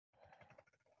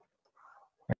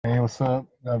Hey, what's up?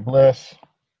 God bless.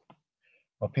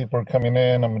 While people are coming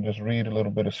in, I'm gonna just read a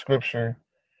little bit of scripture.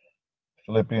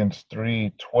 Philippians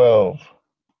 3:12.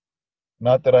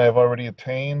 Not that I have already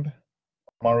attained,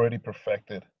 I'm already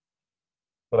perfected,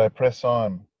 but I press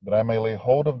on, that I may lay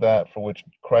hold of that for which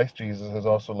Christ Jesus has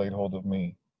also laid hold of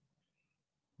me.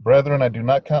 Brethren, I do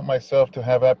not count myself to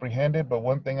have apprehended, but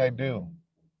one thing I do,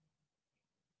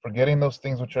 forgetting those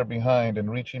things which are behind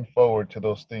and reaching forward to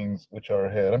those things which are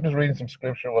ahead. I'm just reading some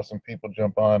scripture while some people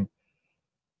jump on.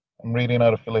 I'm reading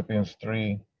out of Philippians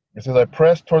 3. It says, I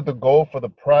press toward the goal for the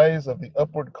prize of the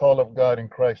upward call of God in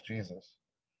Christ Jesus.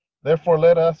 Therefore,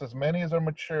 let us, as many as are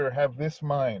mature, have this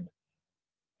mind.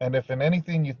 And if in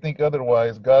anything you think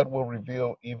otherwise, God will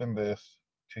reveal even this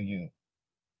to you.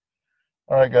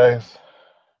 All right, guys.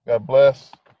 God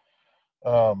bless.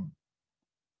 Um,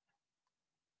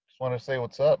 just want to say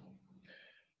what's up.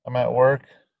 I'm at work.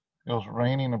 It was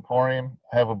raining and pouring.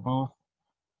 I have a booth.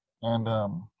 And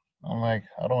I'm like,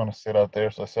 I don't want to sit out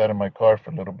there. So I sat in my car for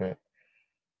a little bit.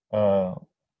 Uh,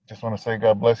 just want to say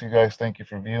God bless you guys. Thank you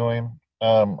for viewing.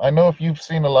 I know if you've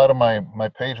seen a lot of my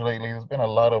page lately, there's been a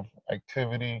lot of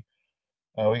activity.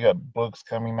 We got books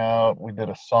coming out. We did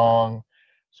a song.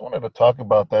 Just wanted to talk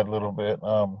about that a little bit.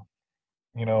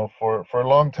 For a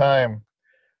long time,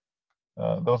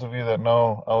 those of you that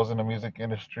know, I was in the music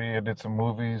industry. I did some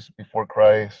movies before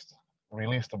Christ,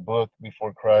 released a book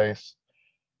before Christ,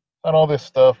 and all this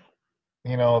stuff,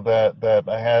 that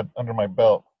I had under my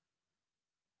belt.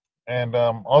 And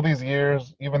all these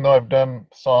years, even though I've done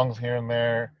songs here and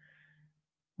there,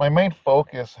 my main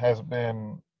focus has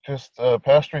been just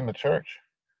pastoring the church,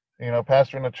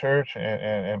 pastoring the church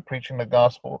and preaching the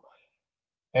gospel.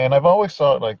 And I've always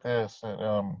saw it like this.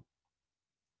 And,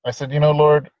 I said,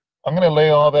 Lord, I'm going to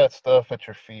lay all that stuff at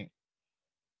your feet.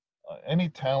 Any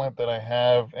talent that I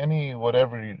have, any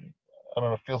whatever, I don't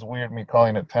know, it feels weird me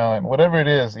calling it talent, whatever it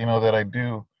is, that I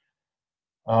do,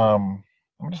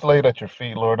 I'm just laid at your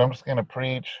feet, Lord. I'm just going to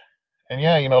preach. And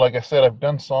yeah, like I said, I've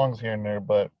done songs here and there,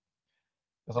 but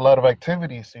there's a lot of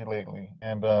activity you see lately.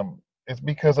 And it's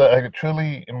because I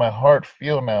truly, in my heart,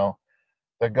 feel now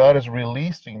that God is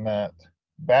releasing that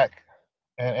back.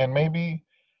 And maybe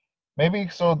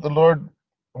so the Lord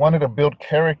wanted to build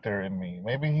character in me.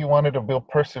 Maybe He wanted to build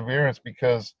perseverance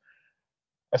because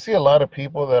I see a lot of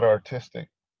people that are artistic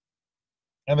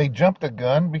and they jump the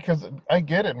gun because I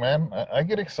get it, man. I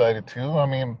get excited too. I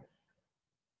mean,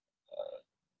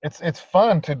 it's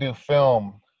fun to do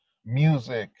film,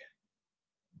 music,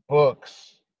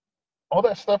 books, all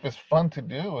that stuff is fun to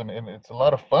do, and it's a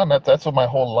lot of fun. That's what my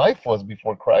whole life was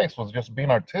before Christ, was just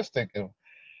being artistic.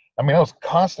 I mean, I was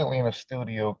constantly in a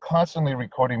studio, constantly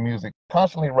recording music,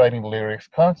 constantly writing lyrics,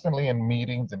 constantly in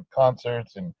meetings and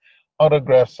concerts and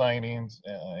autograph signings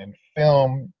and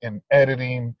film and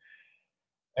editing,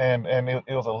 and it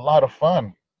was a lot of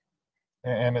fun,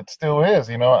 and it still is.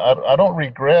 I don't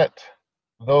regret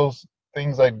those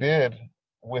things I did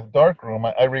with Darkroom.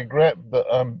 I regret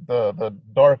the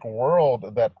dark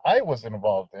world that I was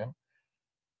involved in.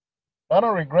 I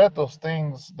don't regret those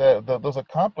things, those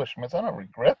accomplishments. I don't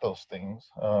regret those things.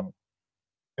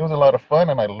 It was a lot of fun,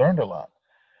 and I learned a lot.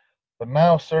 But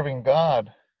now serving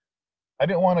God, I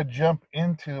didn't want to jump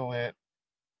into it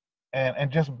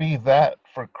and just be that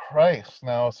for Christ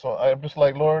now. So I'm just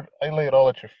like, Lord, I lay it all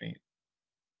at your feet.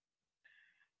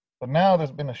 But now there's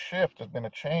been a shift, there's been a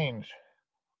change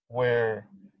where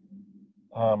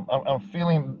I'm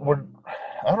feeling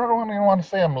I don't even want to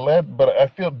say I'm led, but I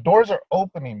feel doors are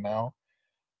opening now.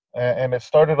 And it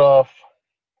started off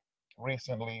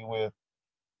recently with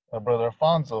brother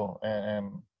Alfonso,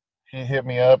 and he hit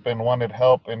me up and wanted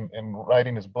help in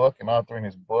writing his book and authoring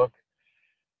his book,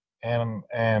 and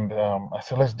I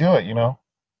said, let's do it.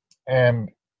 And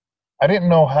I didn't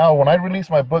know how. When I released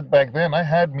my book back then, I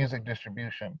had music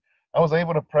distribution. I was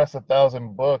able to press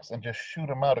 1,000 books and just shoot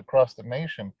them out across the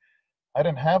nation. I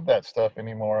didn't have that stuff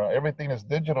anymore. Everything is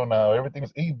digital now. Everything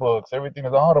is ebooks. Everything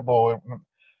is Audible.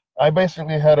 I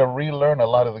basically had to relearn a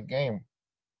lot of the game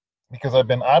because I've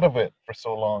been out of it for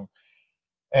so long.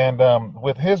 And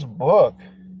with his book,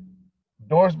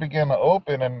 doors began to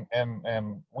open,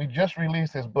 and we just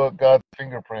released his book, God's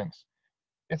Fingerprints.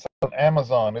 It's on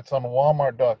Amazon. It's on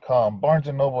Walmart.com,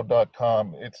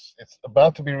 BarnesandNoble.com. It's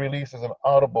about to be released as an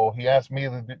Audible. He asked me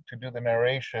to do the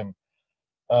narration.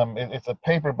 It's a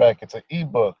paperback. It's an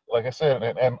ebook. Like I said,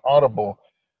 an Audible.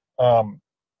 Um,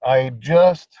 I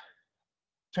just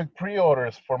took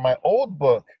pre-orders for my old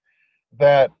book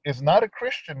that is not a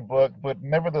Christian book, but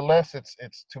nevertheless,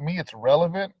 it's to me it's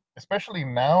relevant, especially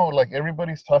now. Like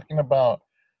everybody's talking about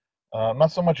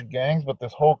not so much gangs, but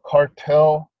this whole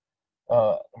cartel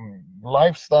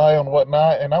lifestyle and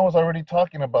whatnot. And I was already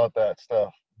talking about that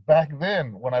stuff back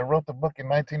then when I wrote the book in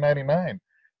 1999.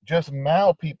 Just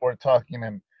now, people are talking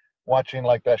and watching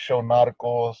like that show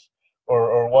Nauticals,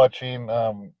 or watching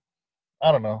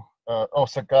I don't know,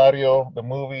 Sicario, the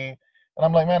movie. And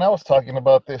I'm like, man, I was talking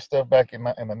about this stuff back in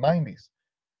the 90s.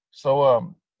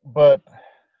 So but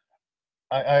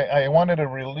I wanted to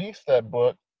release that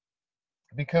book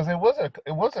because it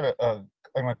was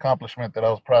an accomplishment that I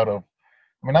was proud of.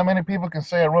 I mean, not many people can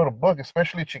say I wrote a book,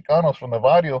 especially Chicanos from the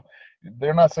barrio.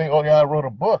 They're not saying, "Oh yeah, I wrote a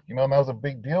book," and that was a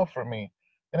big deal for me,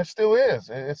 and it still is.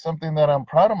 It's something that I'm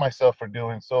proud of myself for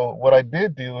doing. So what I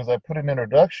did do is I put an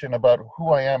introduction about who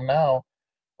I am now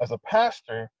as a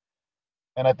pastor,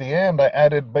 and at the end I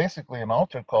added basically an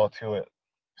altar call to it.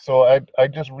 So I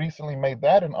just recently made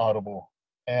that an Audible,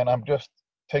 and I'm just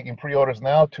taking pre-orders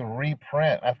now to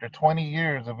reprint after 20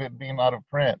 years of it being out of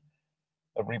print,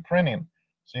 of reprinting.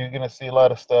 So you're gonna see a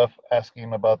lot of stuff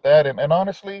asking about that, and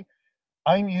honestly,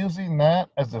 I'm using that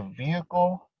as a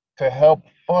vehicle to help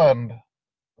fund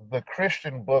the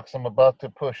Christian books I'm about to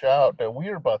push out, that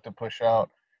we're about to push out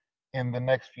in the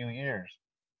next few years.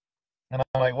 And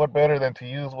I'm like, what better than to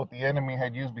use what the enemy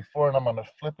had used before, and I'm gonna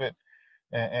flip it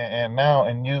and now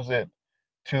and use it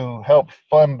to help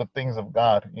fund the things of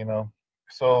God.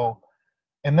 So,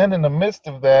 and then in the midst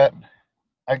of that,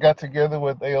 I got together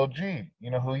with ALG,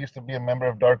 who used to be a member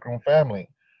of Darkroom Family.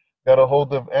 Got a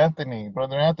hold of Anthony,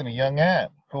 Brother Anthony, Young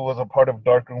Ant, who was a part of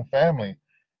Darkroom Family.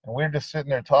 And we were just sitting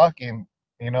there talking,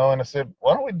 and I said,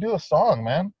 why don't we do a song,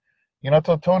 man? I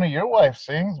told Tony, your wife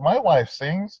sings, my wife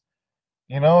sings,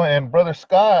 and Brother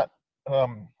Scott,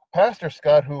 Pastor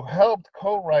Scott, who helped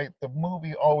co-write the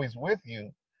movie Always With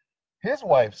You, his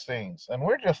wife sings. And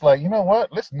we're just like, you know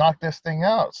what? Let's knock this thing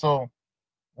out. So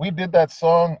we did that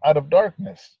song Out of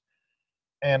Darkness.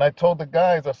 And I told the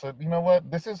guys, I said, you know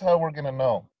what? This is how we're going to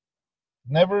know.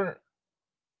 Never,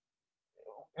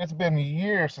 it's been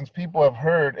years since people have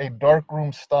heard a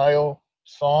darkroom style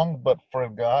song, but for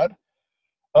God.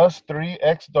 Us three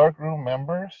ex darkroom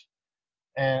members,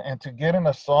 and to get in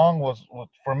a song was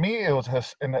for me, it was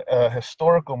a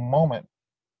historical moment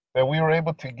that we were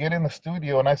able to get in the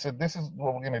studio. And I said, this is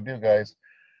what we're going to do, guys.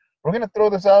 We're going to throw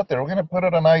this out there. We're going to put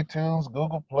it on iTunes,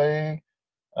 Google Play,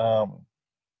 um,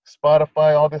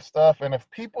 Spotify, all this stuff. And if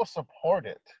people support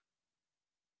it,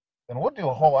 then we'll do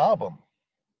a whole album.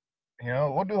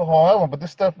 We'll do a whole album. But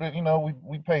this stuff that,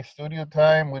 we pay studio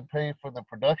time, we pay for the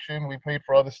production, we paid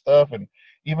for all this stuff, and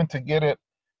even to get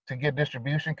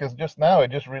distribution, because just now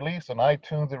it just released on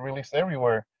iTunes, it released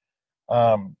everywhere.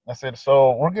 I said,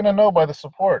 so we're gonna know by the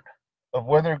support of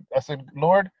whether, I said,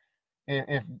 Lord,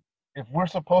 if if we're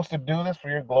supposed to do this for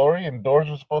your glory and doors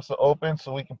are supposed to open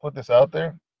so we can put this out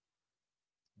there,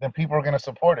 then people are gonna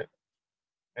support it.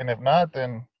 And if not,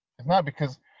 then it's not,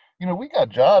 because we got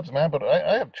jobs, man, but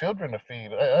I have children to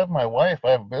feed. I have my wife,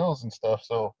 I have bills and stuff.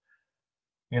 So,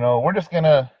 we're just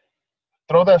gonna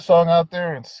throw that song out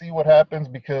there and see what happens,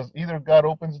 because either God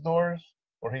opens doors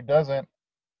or he doesn't,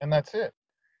 and that's it.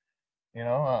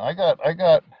 I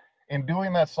got in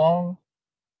doing that song,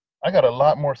 I got a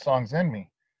lot more songs in me,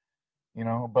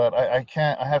 but I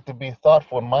can't, I have to be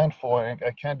thoughtful and mindful, and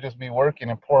I can't just be working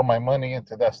and pour my money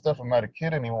into that stuff. I'm not a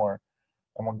kid anymore.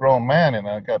 I'm a grown man, and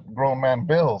I got grown man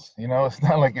bills. It's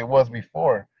not like it was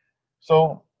before.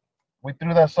 So we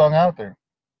threw that song out there.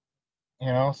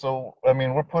 So I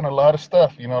mean, we're putting a lot of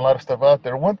stuff out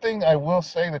there. One thing I will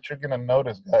say that you're gonna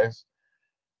notice, guys,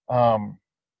 um,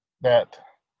 that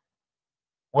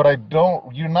what I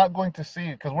don't, you're not going to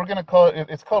see, because we're gonna call it.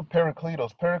 It's called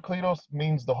Parakletos. Parakletos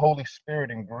means the Holy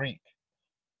Spirit in Greek.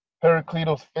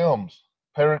 Parakletos Films,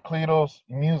 Parakletos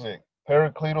Music,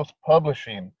 Parakletos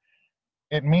Publishing.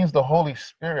 It means the Holy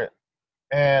Spirit.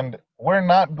 And we're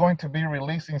not going to be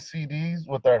releasing CDs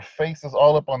with our faces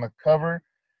all up on the cover,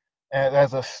 and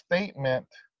as a statement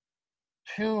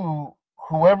to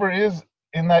whoever is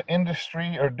in that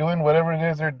industry or doing whatever it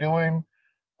is they're doing.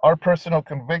 Our personal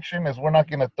conviction is we're not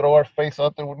going to throw our face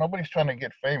out there. Nobody's trying to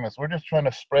get famous. We're just trying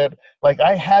to spread. Like,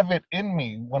 I have it in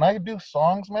me. When I do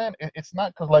songs, man, it's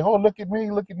not because, like, oh, look at me,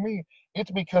 look at me.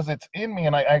 It's because it's in me,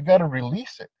 and I got to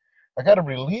release it. I got to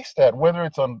release that, whether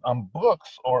it's on books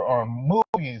or on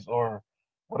movies or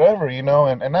whatever.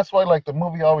 And that's why, like, the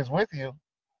movie Always With You,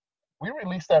 we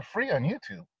released that free on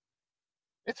YouTube.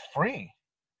 It's free,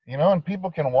 and people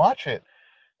can watch it.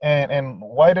 And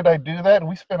why did I do that?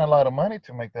 We spent a lot of money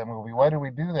to make that movie. Why did we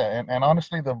do that? And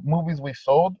honestly, the movies we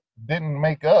sold didn't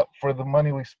make up for the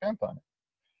money we spent on it.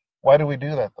 Why do we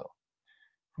do that, though?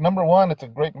 Number one, it's a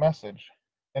great message.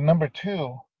 And number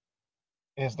two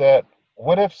is that,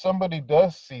 what if somebody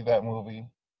does see that movie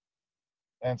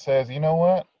and says, you know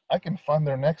what? I can fund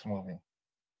their next movie.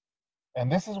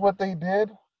 And this is what they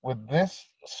did with this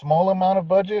small amount of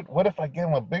budget. What if I give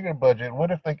them a bigger budget?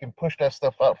 What if they can push that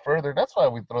stuff out further? That's why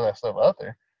we throw that stuff out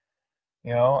there,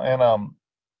 you know. And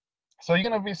so you're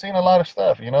gonna be seeing a lot of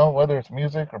stuff, you know, whether it's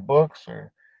music or books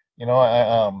or, you know,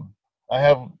 I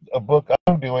have a book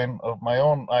I'm doing of my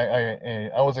own.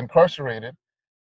 I was incarcerated